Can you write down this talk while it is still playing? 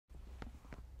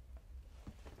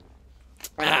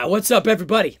What's up,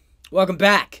 everybody? Welcome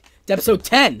back to episode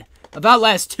 10 of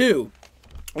Outlast 2.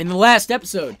 In the last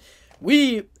episode,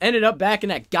 we ended up back in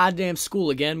that goddamn school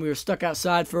again. We were stuck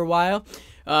outside for a while.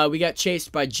 We got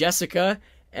chased by Jessica,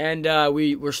 and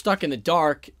we were stuck in the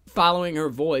dark following her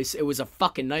voice. It was a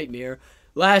fucking nightmare.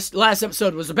 Last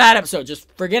episode was a bad episode. Just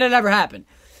forget it ever happened.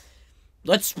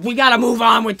 We gotta move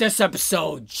on with this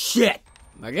episode. Shit.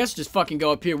 I guess just fucking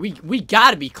go up here. We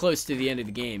gotta be close to the end of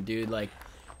the game, dude. Like,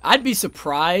 I'd be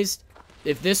surprised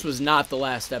if this was not the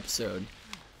last episode.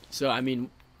 So, I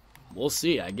mean, we'll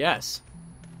see, I guess.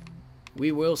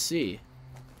 We will see.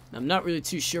 I'm not really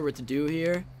too sure what to do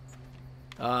here.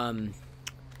 We'll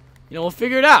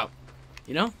figure it out.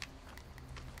 You know?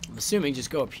 I'm assuming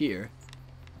just go up here.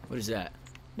 What is that?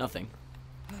 Nothing.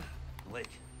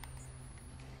 Lake.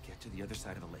 Get to the other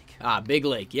side of the lake. Ah, big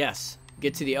lake, yes.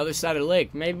 Get to the other side of the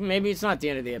lake. Maybe it's not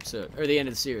the end of the episode, or the end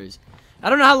of the series. I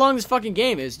don't know how long this fucking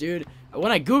game is, dude.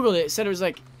 When I googled it, it said it was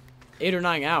like 8 or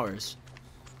 9 hours.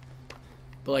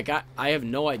 But like, I have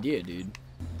no idea, dude.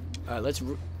 Alright, let's...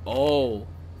 Oh.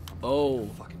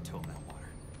 Fucking toe in that water.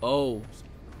 Oh.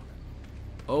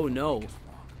 Oh no.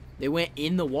 They went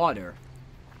in the water.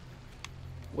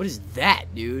 What is that,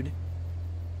 dude?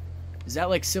 Is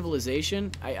that like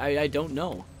civilization? I don't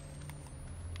know.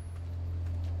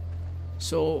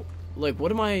 So, like,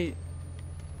 what am I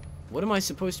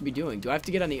supposed to be doing? Do I have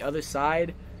to get on the other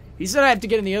side? He said I have to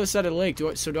get on the other side of the lake.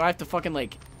 So do I have to fucking,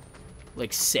 like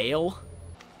sail?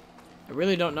 I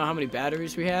really don't know how many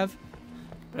batteries we have,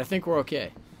 but I think we're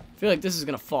okay. I feel like this is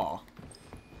gonna fall.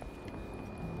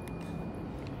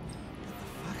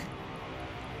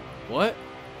 What?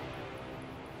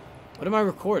 What am I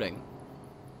recording?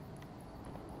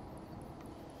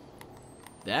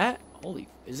 That? Holy...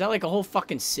 Is that like a whole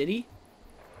fucking city?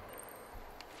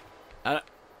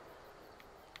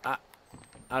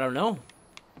 I don't know.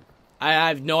 I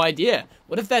have no idea.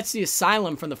 What if that's the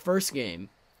asylum from the first game?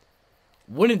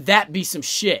 Wouldn't that be some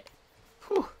shit?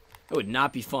 Whew. That would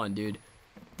not be fun, dude.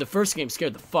 The first game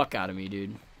scared the fuck out of me,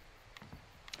 dude.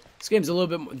 This game's a little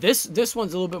bit more... This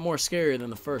one's a little bit more scarier than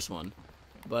the first one.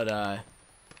 But,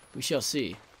 we shall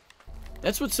see.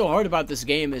 That's what's so hard about this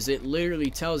game, is it literally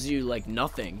tells you, like,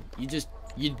 nothing.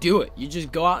 You do it. You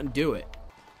just go out and do it.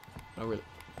 Not really.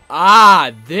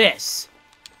 Ah, this!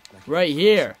 Right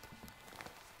here.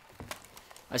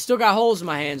 I still got holes in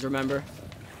my hands, remember?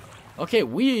 Okay,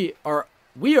 we are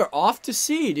off to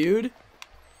sea, dude.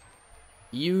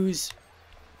 Use...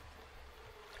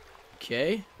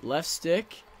 Okay, left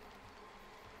stick.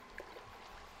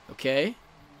 Okay.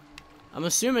 I'm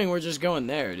assuming we're just going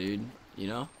there, dude. You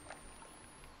know?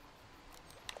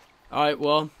 Alright,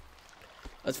 well.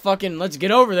 Let's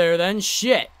get over there then.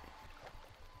 Shit.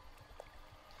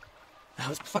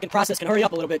 This fucking process can hurry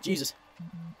up a little bit. Jesus.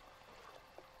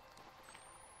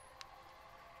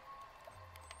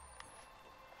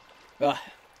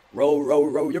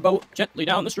 Row your boat gently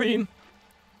down the stream.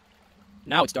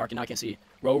 Now it's dark and now I can't see.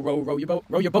 Row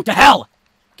your boat to hell!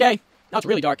 Okay, now it's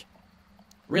really dark.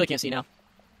 Really can't see now.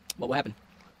 What will happen?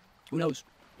 Who knows?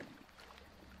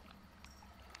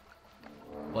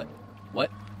 What?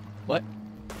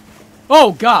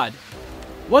 Oh, God!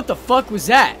 What the fuck was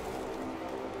that?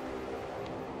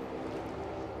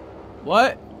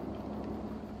 What?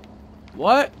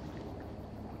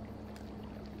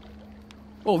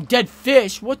 Oh, dead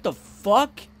fish! What the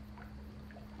fuck?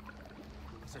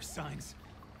 Those are signs.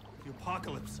 The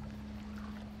apocalypse.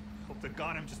 Hope to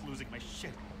God I'm just losing my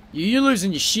shit. You're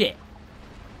losing your shit.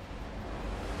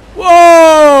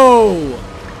 Whoa!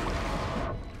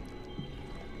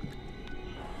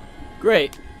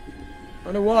 Great.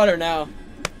 Underwater now.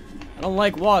 I don't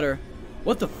like water.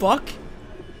 What the fuck?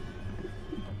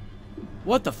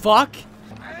 What the fuck?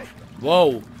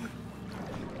 Whoa.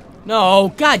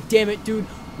 No, god damn it, dude.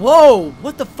 Whoa!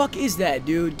 What the fuck is that,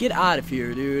 dude? Get out of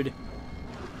here, dude.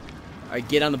 Alright,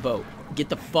 get on the boat. Get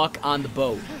the fuck on the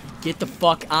boat. Get the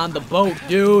fuck on the boat,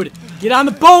 dude. Get on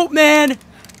the boat, man!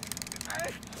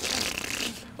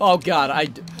 Oh,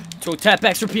 God. So tap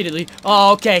X repeatedly.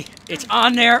 Oh, okay. It's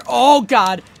on there. Oh,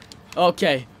 God.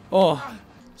 Okay. Oh.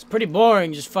 It's pretty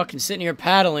boring just fucking sitting here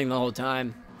paddling the whole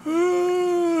time.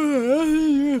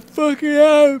 Fucking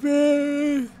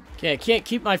happen. Okay, I can't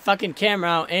keep my fucking camera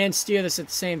out and steer this at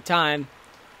the same time.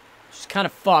 Just kind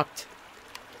of fucked.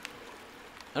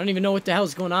 I don't even know what the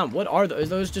hell's going on. What are those? Are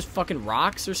those just fucking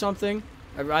rocks or something?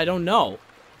 I don't know.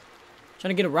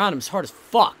 Trying to get around them is hard as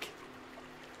fuck.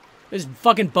 This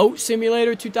fucking Boat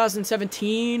Simulator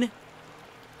 2017?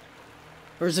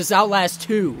 Or is this Outlast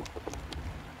 2?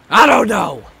 I don't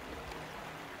know!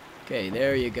 Okay,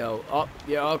 there you go. Oh,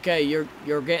 yeah, okay,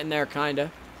 you're getting there,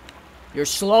 kinda. You're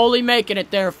slowly making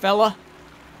it there, fella.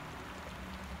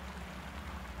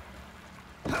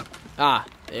 Ah,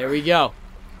 there we go.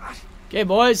 Okay,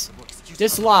 boys.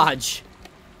 Dislodge.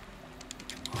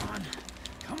 Come on.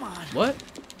 Come on. What?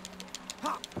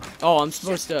 Oh, I'm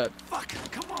supposed to... Fuck.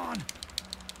 Come on.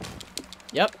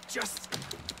 Yep. Just.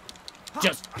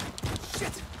 Shit.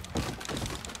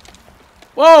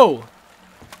 Whoa!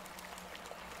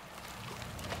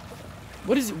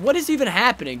 What is even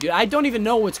happening, dude? I don't even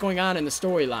know what's going on in the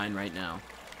storyline right now.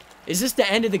 Is this the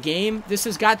end of the game? This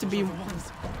has got to be...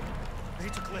 They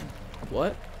took Lynn.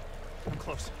 What? I'm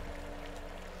close.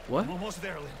 What? I'm almost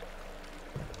there, Lynn.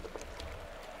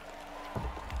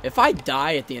 If I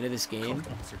die at the end of this game,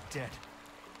 Cousins are dead.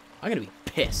 I'm gonna be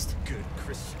pissed. Good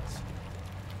Christians.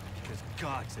 Because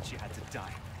God said she had to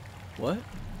die. What?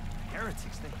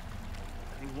 Heretics, they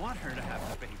want her to have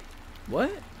the baby.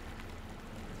 What?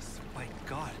 Despite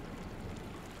God.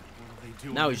 What will they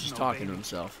do? Now when he's there's just no talking to baby?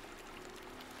 himself.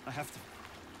 I have to.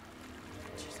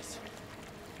 Jesus.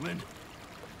 Lynn.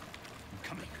 I'm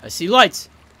coming. I see lights.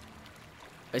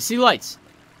 I see lights.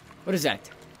 What is that?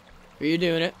 Are you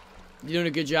doing it? You're doing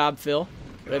a good job, Phil.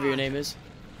 Whatever your name is.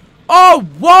 Oh,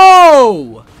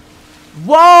 whoa!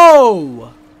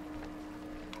 Whoa!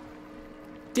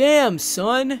 Damn,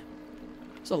 son.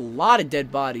 There's a lot of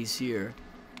dead bodies here.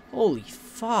 Holy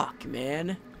fuck,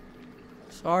 man.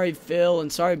 Sorry, Phil,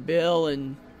 and sorry, Bill,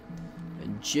 and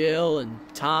Jill, and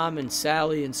Tom, and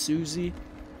Sally, and Susie.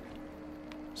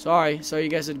 Sorry you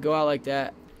guys had to go out like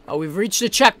that. Oh, we've reached the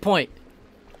checkpoint.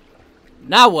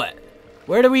 Now what?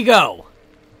 Where do we go?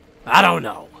 I don't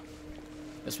know.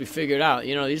 Guess we figured out.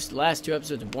 You know, these last 2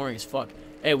 episodes are boring as fuck.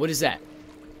 Hey, what is that?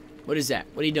 What is that?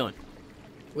 What are you doing?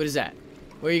 What is that?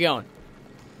 Where are you going?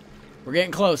 We're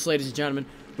getting close, ladies and gentlemen.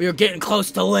 We are getting close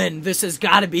to Lynn. This has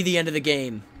got to be the end of the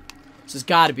game. This has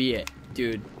got to be it,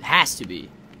 dude. It has to be.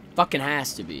 Fucking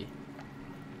has to be.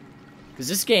 Because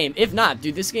this game, if not,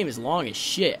 dude, this game is long as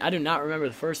shit. I do not remember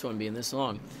the first one being this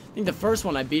long. I think the first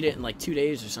one I beat it in like 2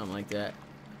 days or something like that.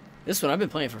 This one I've been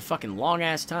playing for a fucking long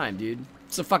ass time, dude.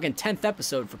 It's the fucking 10th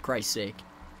episode, for Christ's sake.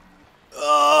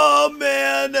 Oh,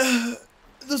 man.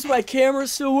 Does my camera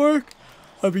still work?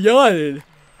 I'm yawning.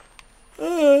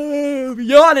 I'm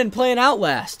yawning playing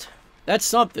Outlast. That's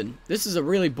something. This is a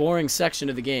really boring section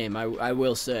of the game, I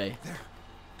will say.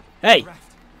 Hey!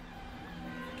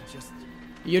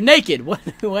 You're naked. What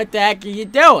the heck are you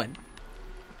doing?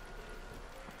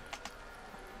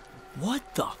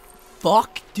 What the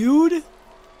fuck, dude?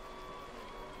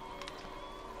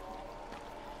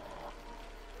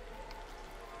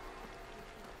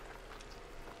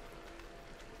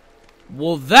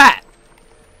 Well, that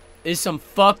is some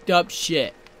fucked up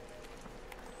shit.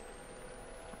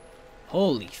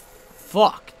 Holy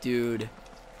fuck, dude.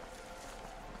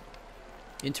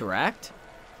 Interact?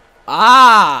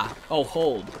 Ah! Oh,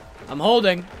 hold. I'm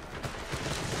holding.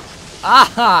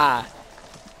 Ah!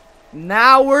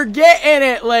 Now we're getting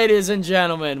it, ladies and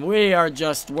gentlemen.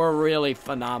 We're really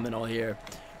phenomenal here.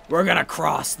 We're gonna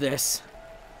cross this.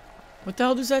 What the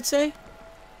hell does that say?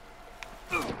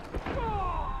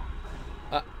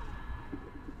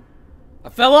 I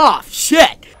fell off.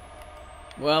 Shit.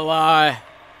 Well,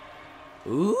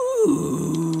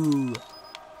 ooh.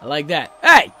 I like that.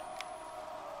 Hey!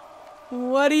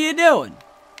 What are you doing?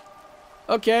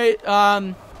 Okay,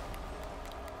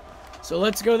 so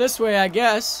let's go this way, I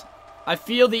guess. I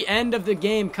feel the end of the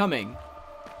game coming.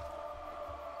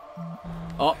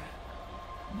 Oh.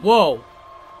 Whoa.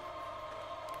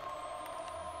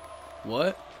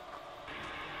 What?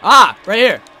 Ah! Right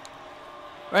here.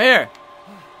 Right here.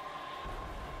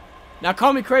 Now,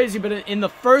 call me crazy, but in the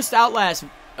first Outlast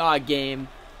game,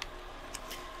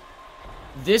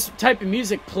 this type of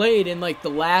music played in, like, the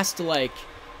last, like,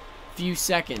 few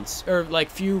seconds. Or,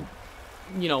 like, few,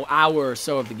 you know, hour or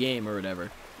so of the game or whatever.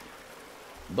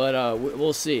 But,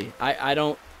 we'll see. I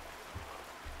don't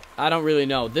really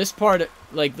know. This part,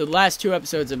 like, the last 2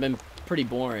 episodes have been pretty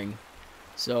boring.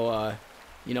 So,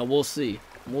 you know, we'll see.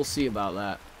 We'll see about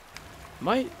that. Am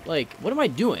I, like, what am I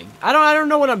doing? I don't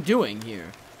know what I'm doing here.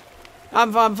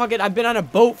 I've been on a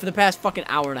boat for the past fucking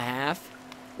hour and a half.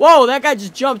 Whoa, that guy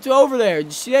just jumped over there. Did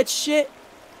you see that shit?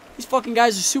 These fucking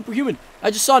guys are superhuman. I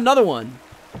just saw another one.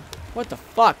 What the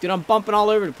fuck, dude? I'm bumping all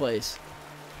over the place.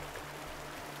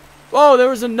 Whoa, there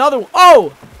was another one.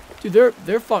 Oh! Dude, they're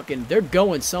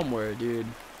going somewhere, dude.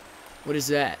 What is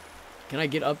that? Can I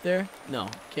get up there? No,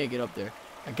 can't get up there.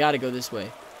 I gotta go this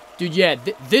way. Dude, yeah,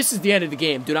 this is the end of the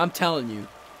game, dude. I'm telling you.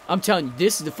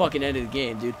 This is the fucking end of the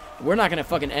game, dude. We're not gonna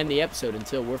fucking end the episode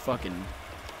until we're finished.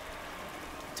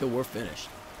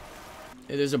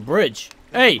 Hey, there's a bridge.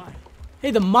 Hey! Hey,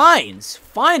 the mines!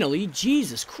 Finally!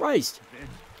 Jesus Christ! Lynn,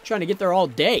 Trying to get there all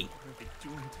day. what are they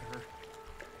doing to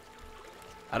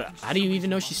her? How do you even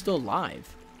know she's still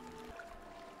alive?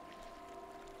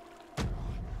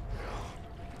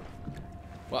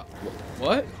 What?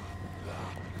 What?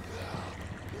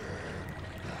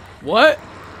 What?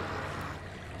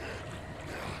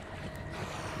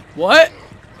 What?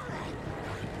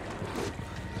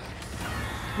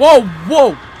 Whoa,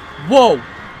 whoa, whoa.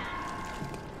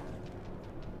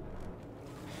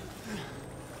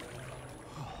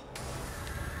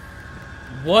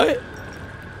 What?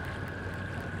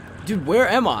 Dude, where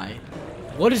am I?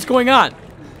 What is going on?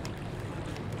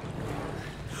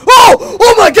 Oh!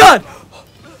 Oh my god!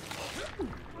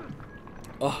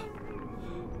 Oh.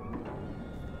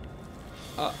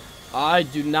 I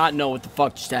do not know what the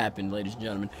fuck just happened, ladies and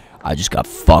gentlemen. I just got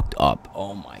fucked up.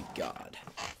 Oh my god.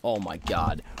 Oh my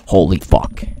god. Holy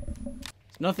fuck.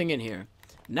 There's nothing in here.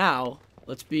 Now,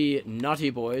 let's be naughty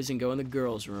boys and go in the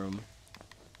girls' room.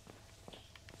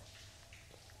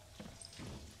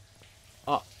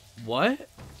 What?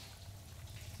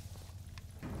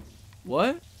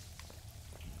 What?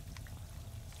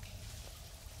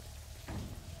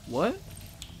 What?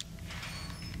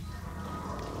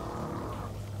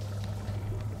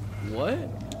 What?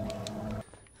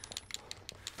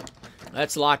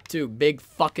 That's locked too. Big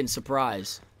fucking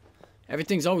surprise.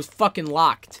 Everything's always fucking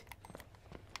locked.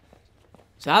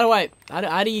 So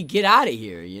how do you get out of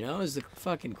here, you know, is the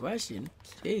fucking question.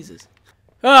 Jesus.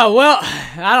 Oh, well,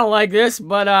 I don't like this,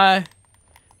 but,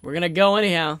 we're gonna go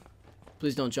anyhow.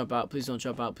 Please don't jump out. Please don't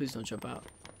jump out. Please don't jump out.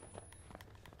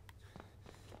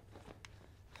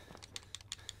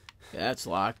 Yeah, that's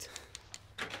locked.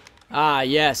 Ah,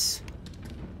 yes.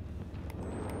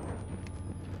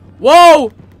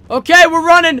 Whoa! Okay, we're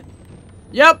running.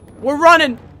 Yep, we're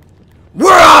running.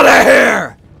 We're out of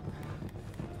here!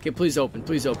 Okay, please open.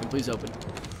 Please open. Please open.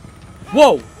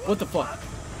 Whoa! What the fuck?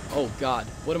 Oh, God.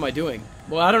 What am I doing?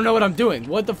 Well, I don't know what I'm doing.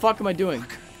 What the fuck am I doing?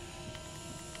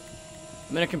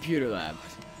 I'm in a computer lab.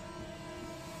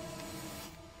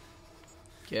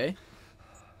 Okay.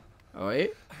 Oh,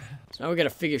 wait. So now we gotta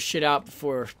figure shit out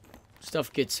before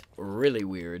stuff gets really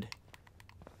weird.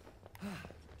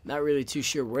 Not really too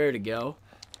sure where to go.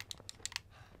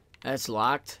 That's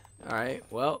locked. Alright,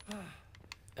 well.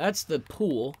 That's the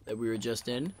pool that we were just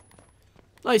in.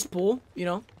 Nice pool, you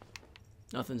know.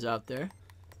 Nothing's out there.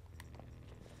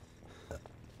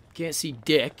 Can't see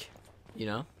dick, you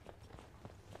know.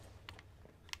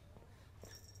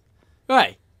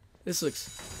 Alright. This looks...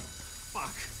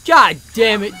 Fuck. God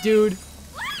damn it, dude.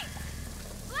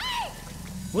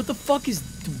 What the fuck is...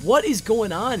 What is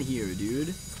going on here,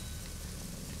 dude?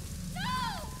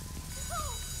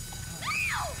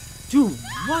 Dude,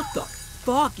 what the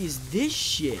fuck is this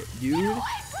shit, dude?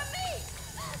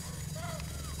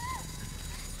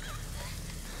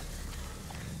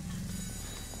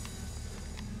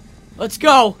 Let's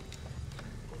go!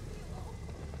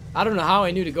 I don't know how I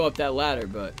knew to go up that ladder,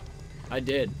 but I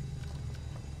did.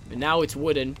 And now it's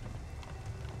wooden.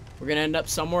 We're gonna end up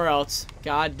somewhere else.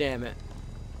 God damn it.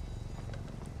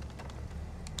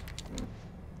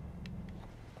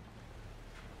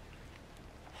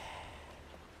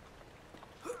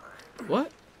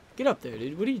 What? Get up there,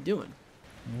 dude. What are you doing?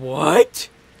 What?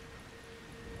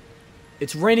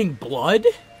 It's raining blood?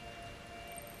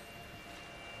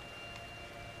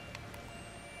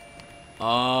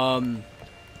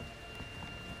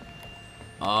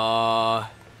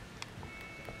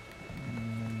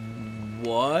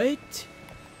 What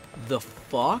the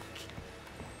fuck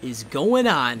is going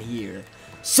on here?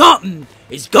 Something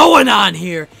is going on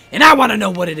here, and I want to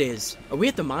know what it is. Are we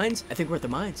at the mines? I think we're at the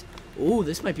mines. Oh,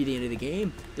 this might be the end of the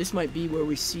game. This might be where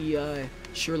we see,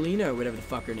 Charlena or whatever the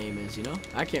fuck her name is, you know?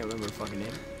 I can't remember her fucking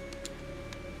name.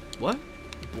 What?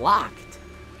 Blocked?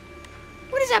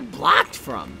 What is that blocked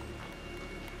from?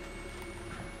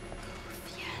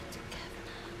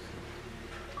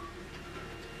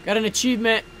 Got an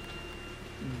achievement.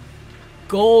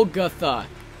 Golgotha.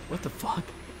 What the fuck?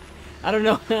 I don't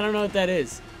know. I don't know what that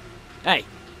is. Hey.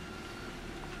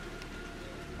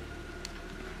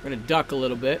 We're gonna duck a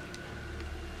little bit.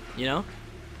 You know?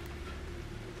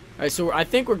 Alright, so I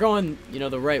think we're going, you know,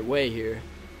 the right way here.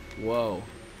 Whoa.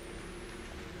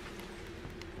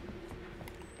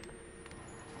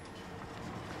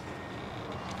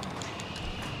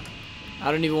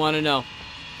 I don't even want to know.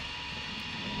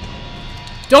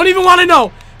 Don't even want to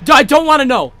know! I don't want to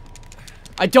know!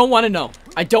 I don't want to know.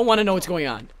 I don't want to know what's going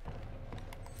on.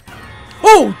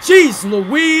 Oh, jeez,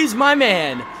 Louise, my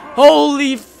man.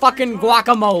 Holy fucking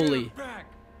guacamole.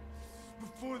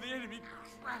 Before the enemy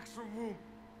cracks her womb.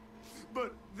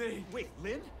 But they... Wait,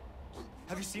 Lynn?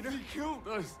 Have you seen her? They killed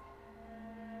us.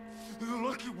 The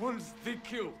lucky ones they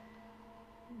killed.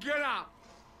 Get out.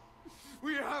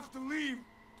 We have to leave.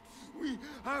 We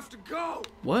have to go.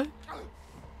 What?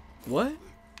 What?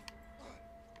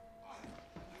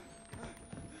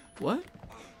 What?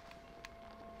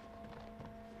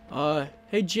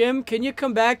 Hey Jim, can you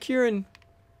come back here and...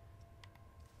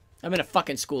 I'm in a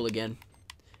fucking school again.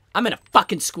 I'm in a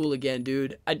fucking school again,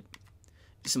 dude.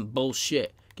 Some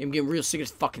bullshit. I'm getting real sick of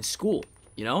this fucking school,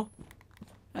 you know?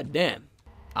 God damn.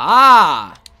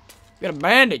 Ah! Got a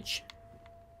bandage.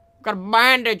 Got a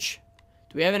bandage.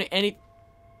 Do we have any...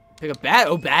 Pick up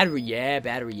battery. Oh, battery. Yeah,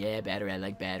 battery. Yeah, battery. I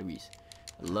like batteries.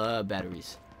 I love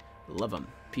batteries. Love them.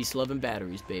 Peace, love, and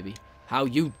batteries, baby. How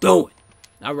you doing?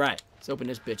 All right. Let's open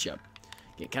this bitch up.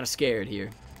 Getting kind of scared here.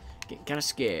 Getting kind of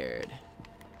scared.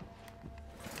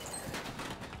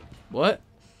 What?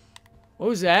 What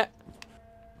was that?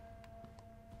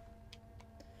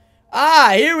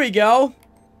 Ah, here we go.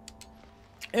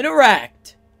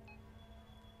 Interact.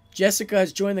 Jessica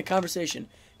has joined the conversation.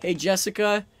 Hey,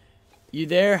 Jessica. You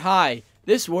there? Hi.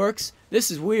 This works.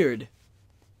 This is weird.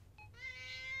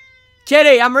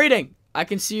 Kitty, I'm reading. I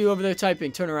can see you over there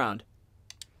typing. Turn around.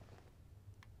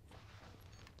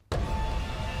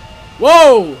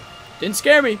 Whoa! Didn't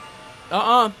scare me.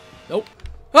 Nope.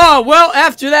 Oh, well,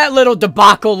 after that little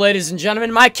debacle, ladies and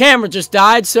gentlemen, my camera just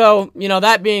died, so, you know,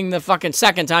 that being the fucking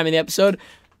second time in the episode.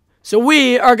 So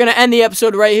we are going to end the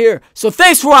episode right here. So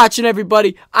thanks for watching,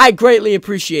 everybody. I greatly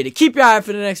appreciate it. Keep your eye out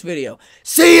for the next video.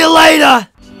 See you later!